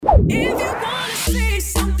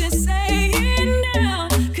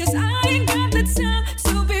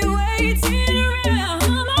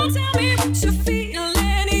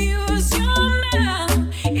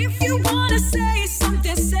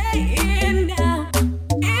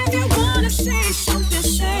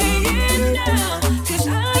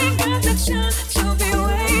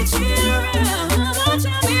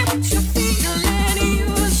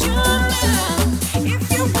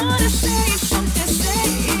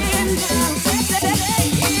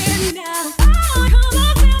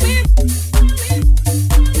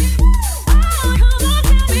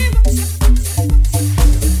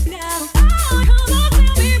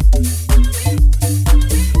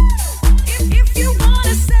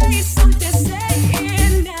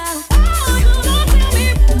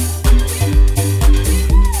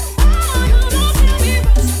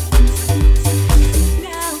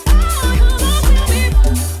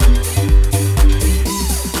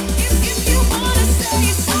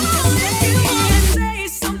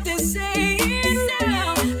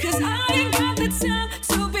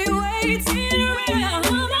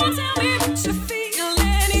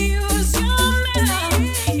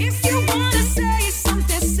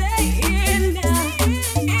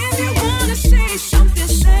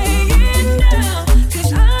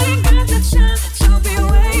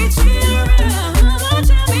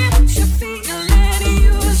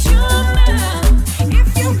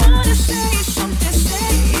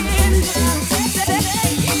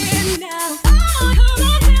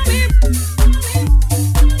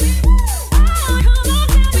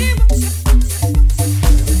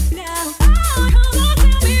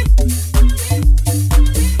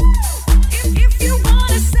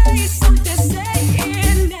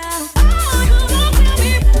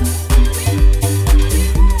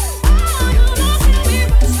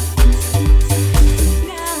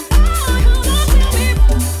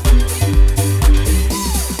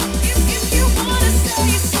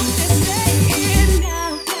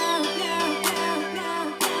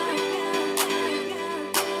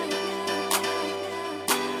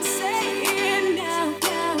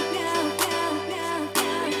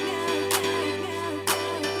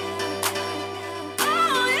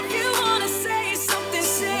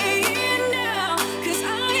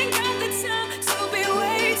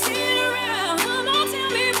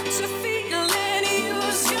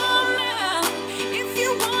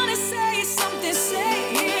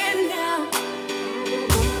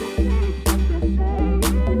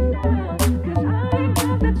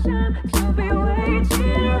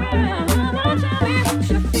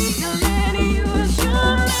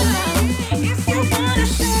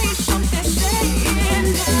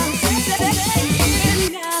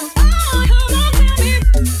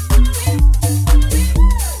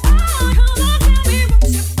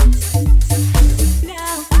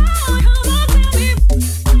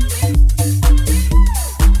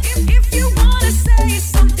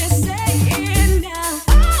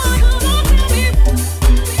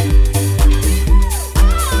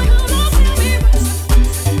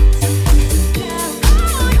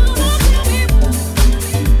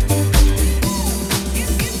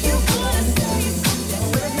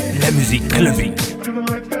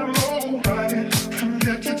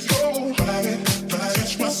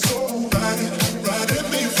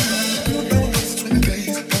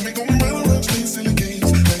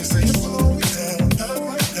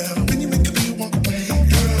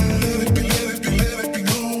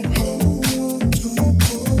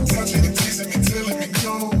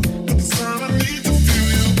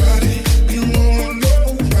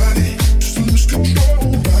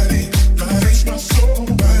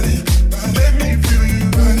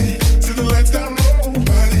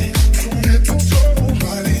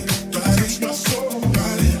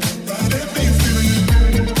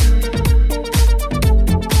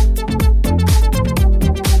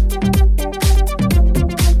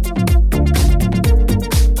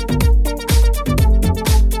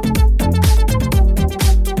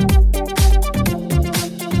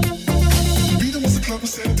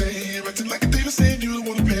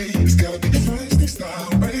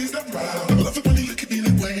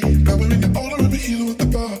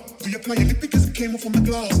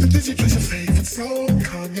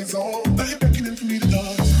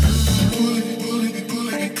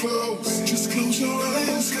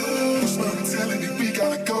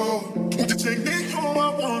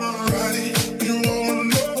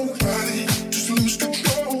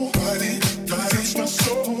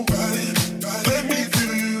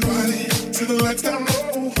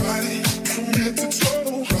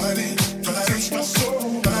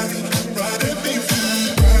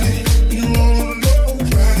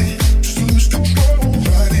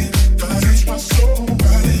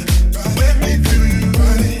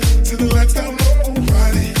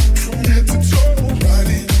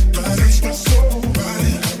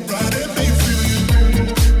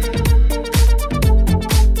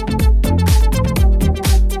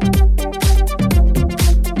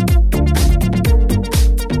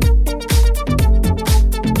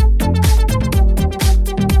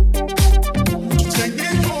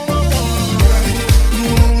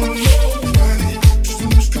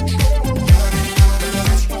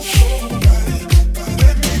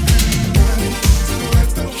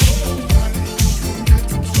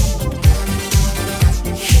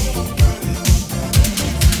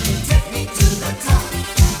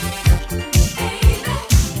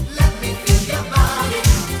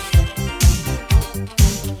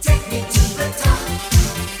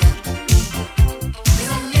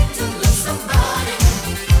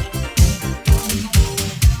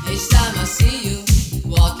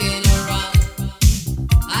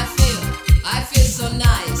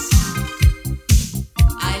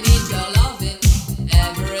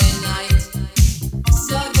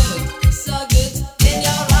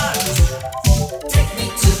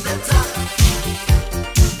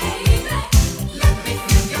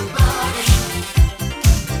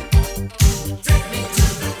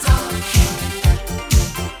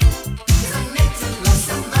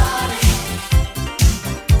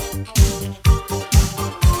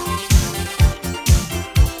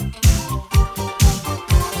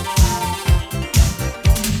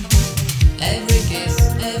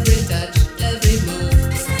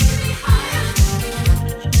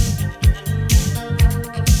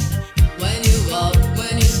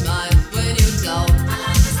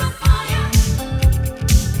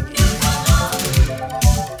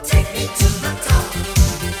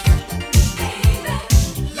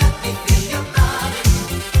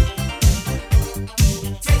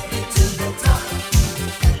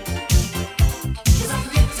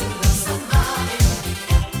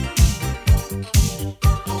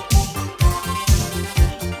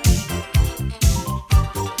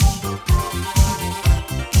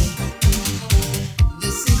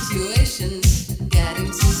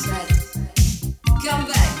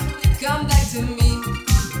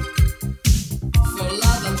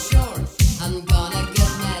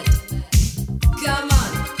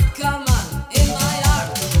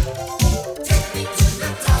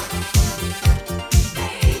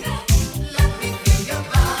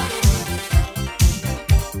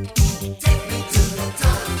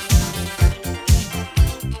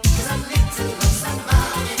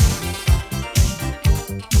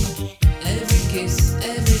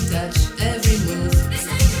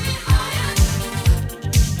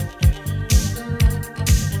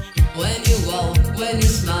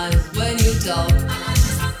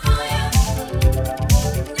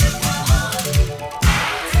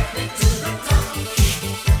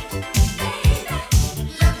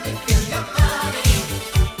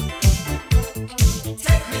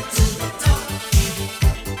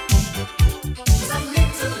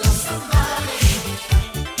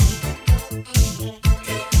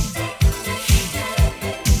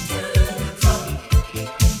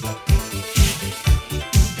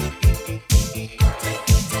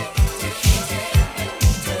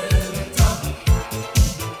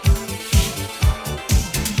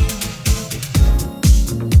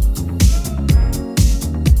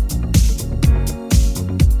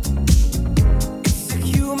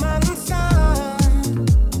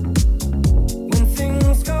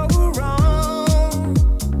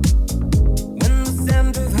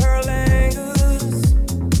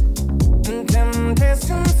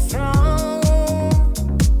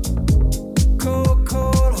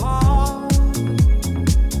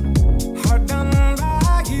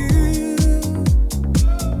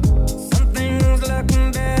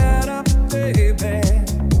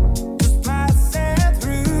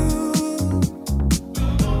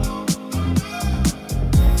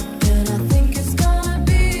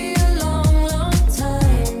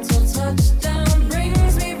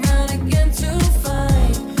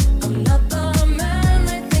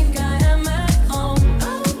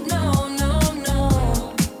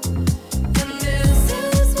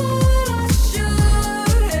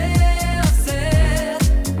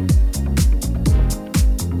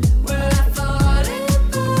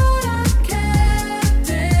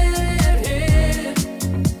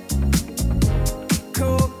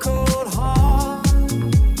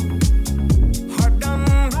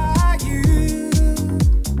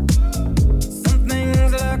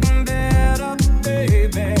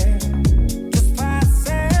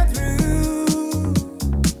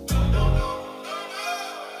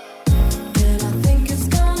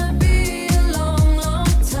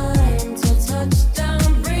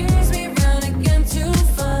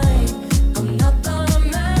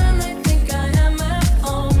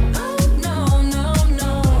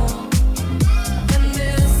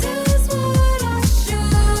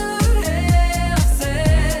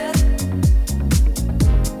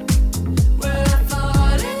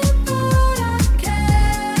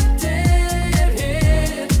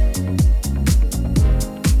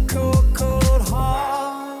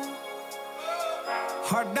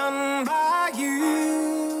Hard done by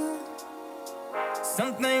you.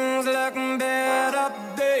 Some things look better,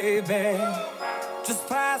 baby. Just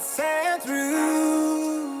passing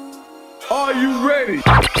through. Are you ready?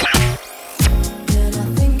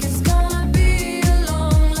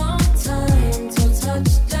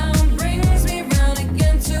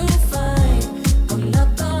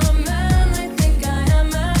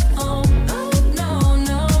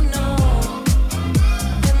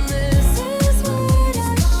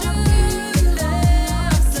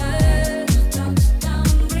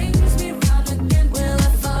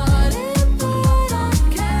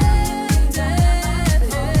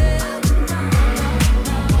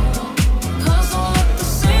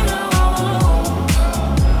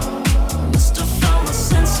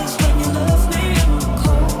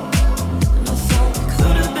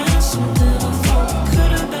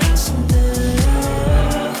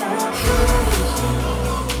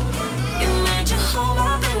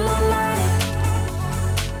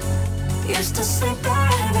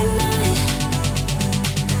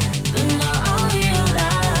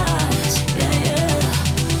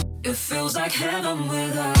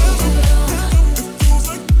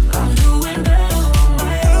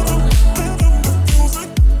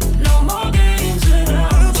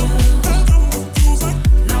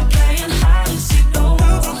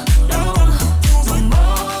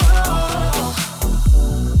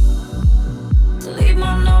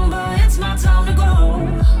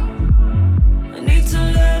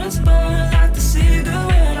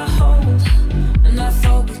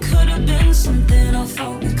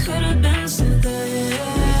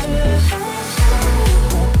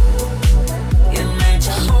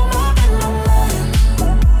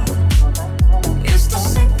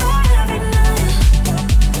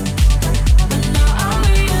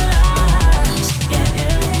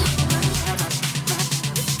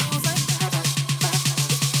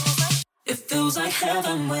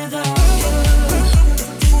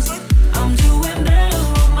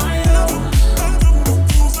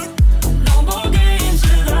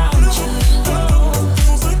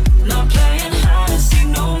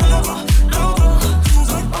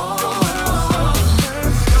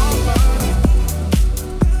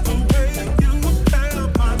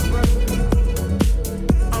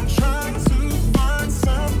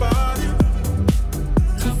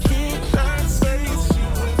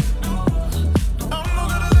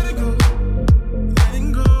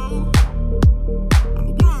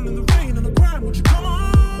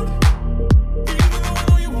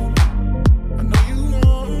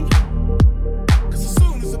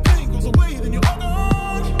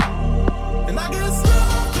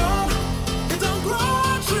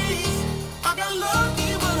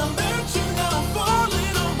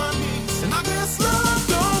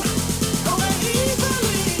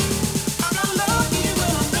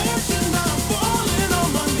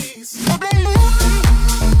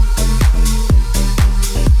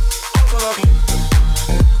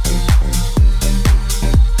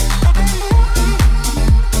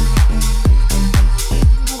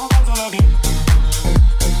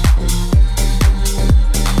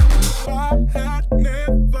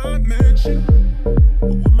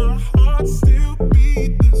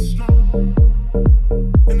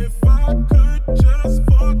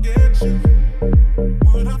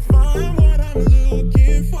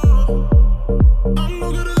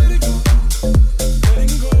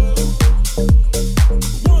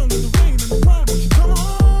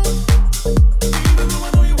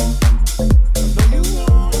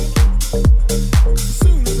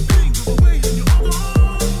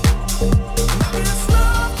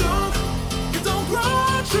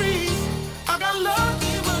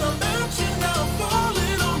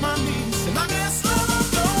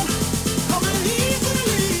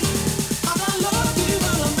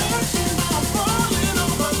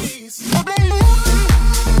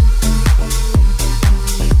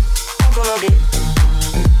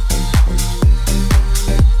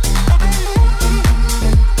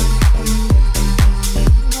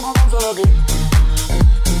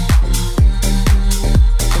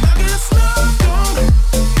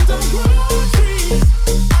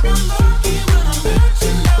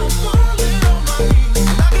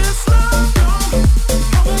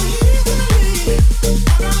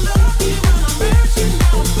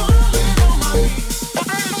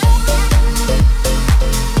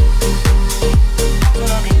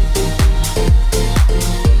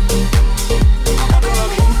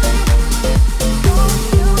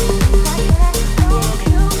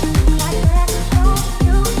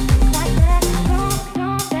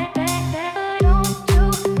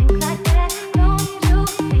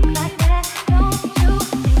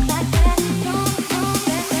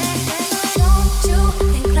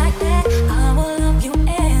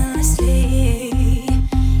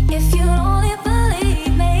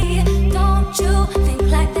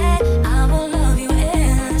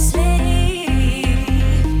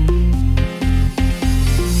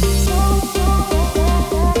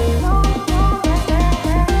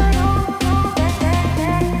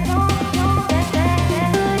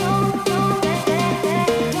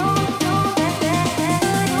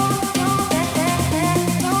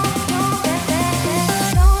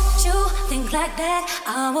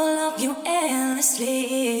 will love you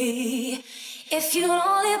endlessly. If you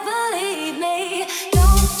only believe me,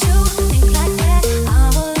 don't you think like that? I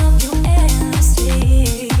will love you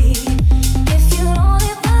endlessly. If you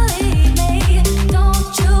only believe me,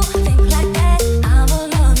 don't you think like that? I will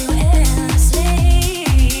love you endlessly.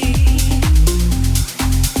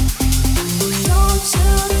 Don't you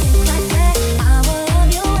think like that? I will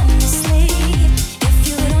love you endlessly. If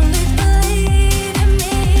you only believe in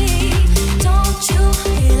me, don't you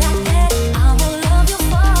feel like that? I will love you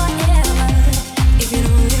forever. If you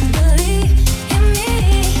only believe in me,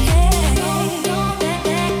 yeah. Don't back,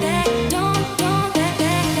 back, back. Don't back,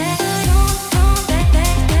 back, back. Don't back,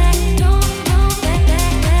 back, back. Don't back,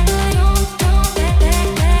 back, back. Don't back, back,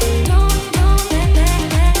 back. Don't back, back,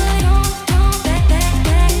 back. Don't back, back,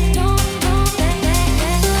 back. Don't back, back,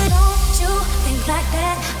 back. Don't you think like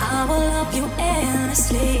that? I will love you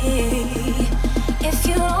endlessly. If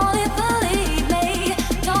you only believe me,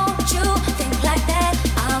 don't you think like that?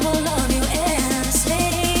 I will love you endlessly.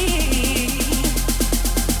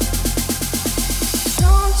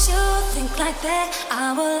 Don't you think like that?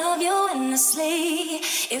 I will love you endlessly.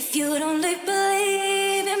 If you only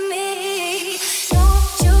believe in me,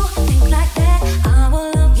 don't you think like that? I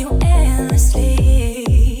will love you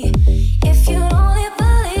endlessly. If you only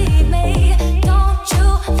believe me, don't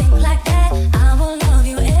you think like that? I will love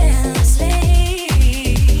you endlessly.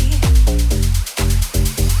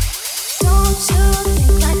 Don't you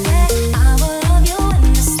think like that? I will love you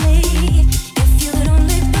endlessly. If you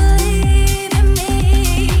only believe in me,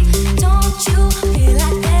 don't you feel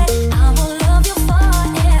like that? I will love you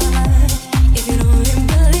forever. If you only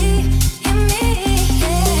believe in me,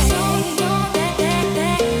 yeah. Don't back, back,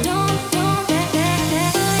 back. Don't back, back,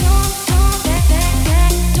 back. Don't back, back,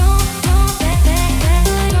 back. Don't back, back, back.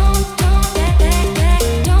 Don't back, back, back.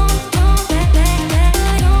 Don't back, back, back.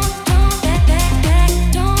 Don't back, back, back.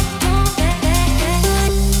 Don't back, back,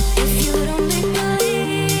 back. If you only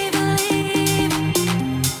believe,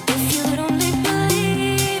 if you only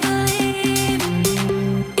believe,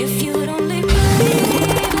 if you only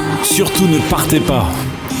believe. Surtout ne partez pas.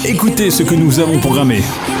 Écoutez ce que nous avons programmé.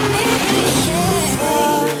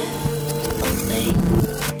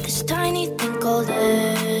 This tiny thing called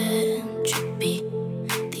heaven should be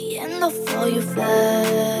the end of all you've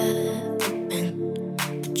ever been.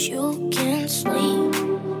 But you can't sleep,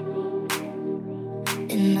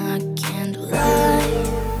 and I can't lie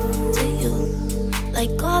to you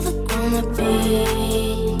like all the grown-up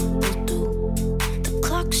people do. The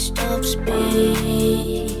clock stops,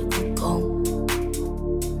 people go.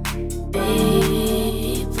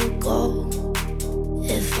 People go.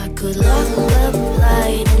 If I could lock up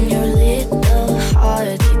light in your little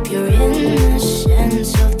heart, keep your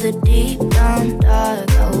innocence of the deep down dark,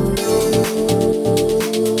 I would.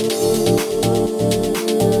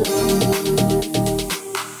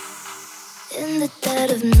 In the dead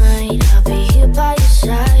of night, I'll be here by your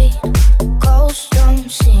side. Ghosts don't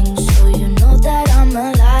sing, so you know that I'm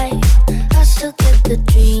alive. I still get the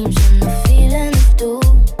dreams and the feeling of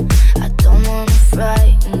doom. I don't wanna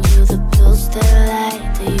frighten you, the pills that lie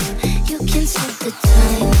to you. You can set the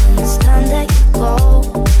time when it's time that you go.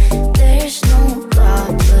 There's no God,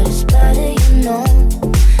 but it's better you know.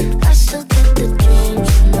 I still get the dreams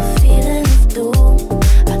and the feeling of doom.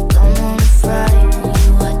 I don't wanna frighten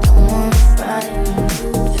you, I don't wanna frighten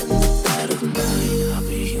you. In the dead of night, I'll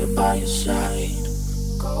be here by your side.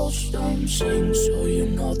 Ghosts don't sing, so you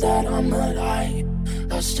know that I'm alive.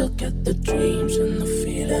 I still get the dreams and the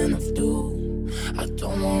feeling of doom. I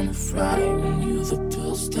don't wanna frighten you, the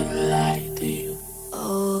pills that lie to you.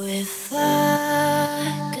 Oh, if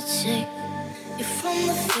I could save you from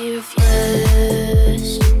the fear of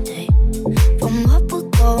yesterday, from what would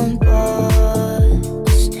go and what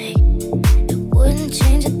would stay, it wouldn't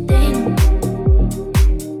change a thing.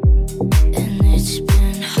 And it's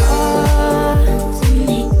been hard to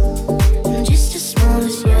me, I'm just as small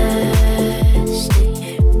as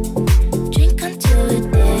yesterday. Drink until it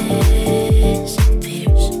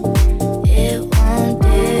disappears. It won't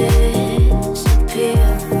disappear.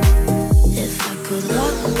 If I could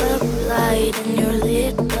lock up light in your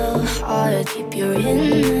little heart, keep your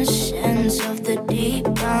innocence of the deep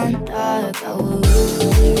down dark, I would.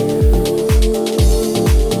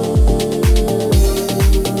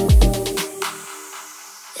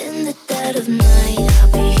 In the dead of night,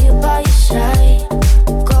 I'll be here by your side.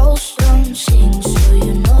 Ghosts don't sing, so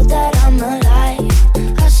you know that I'm alive.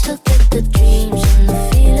 I still get the dreams and the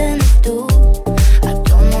feeling of doom. I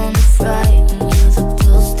don't wanna frighten you, the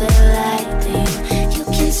pills that lie to you. You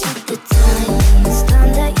can set the time when it's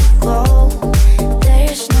time that you go.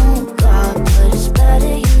 There's no God, but it's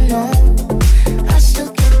better you know. I still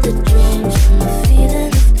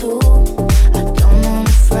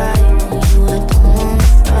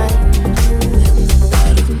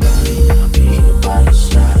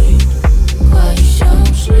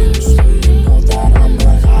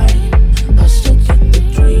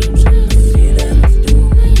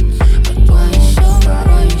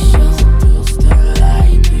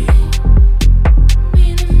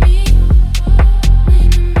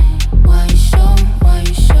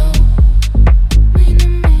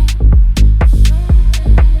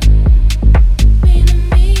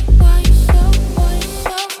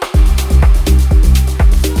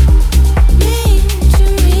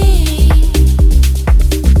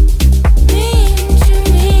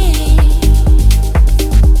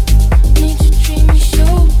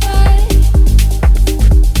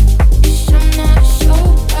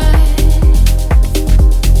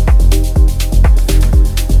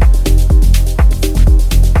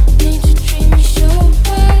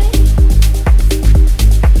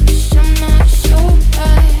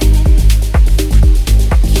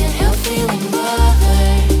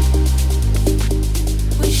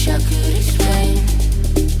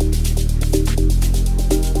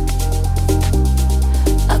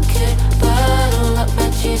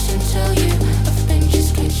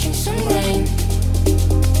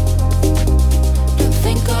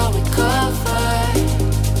we covered.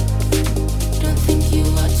 Don't think you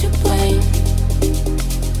are to blame,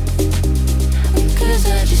 'cause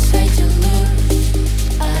I just hate to lose.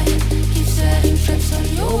 I keep setting traps on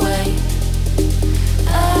your way.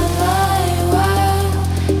 I lie while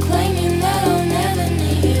claiming that I'll never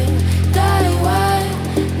need you. Die while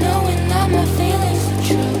knowing that my feelings are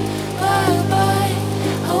true. Bye bye,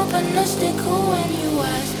 hoping I stay cool when you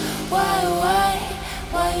ask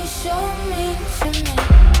why you so mean to me.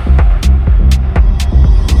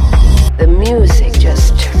 The music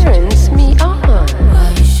just turns me on. Why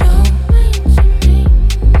you so mean to me,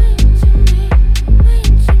 mean to me,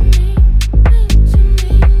 mean to me, mean to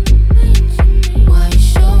me, mean to me. Why you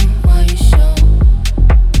so mean to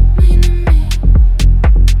me, mean to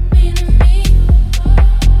me, mean to me.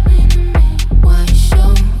 Why you so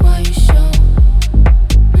mean to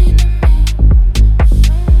me,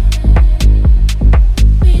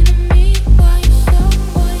 mean to me, why you so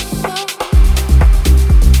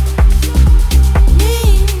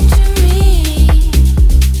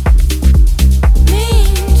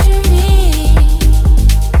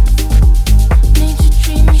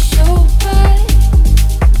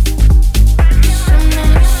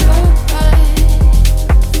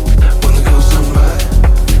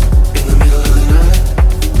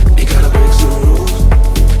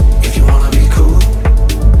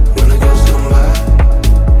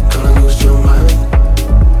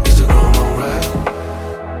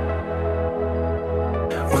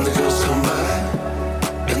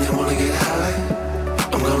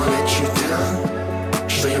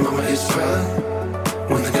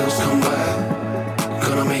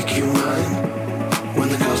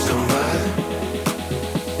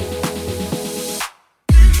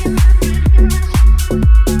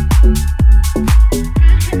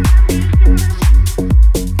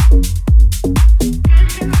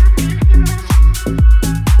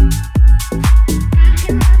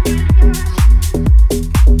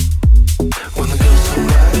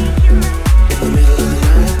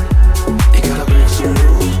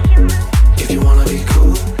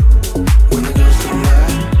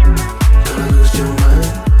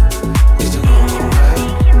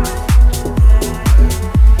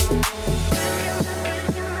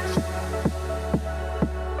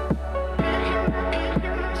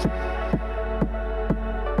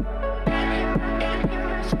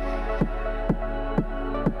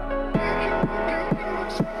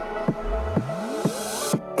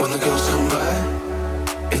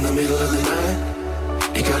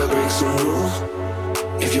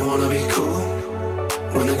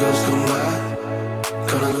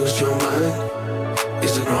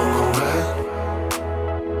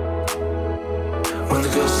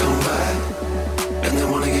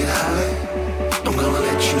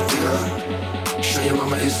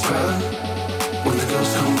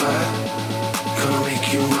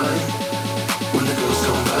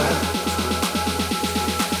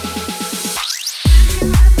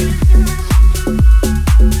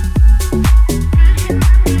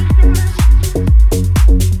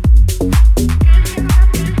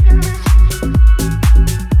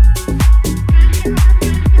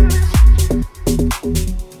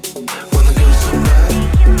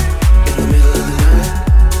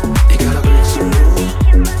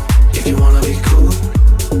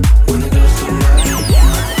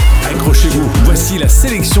Voici la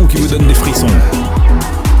sélection qui vous donne des frissons.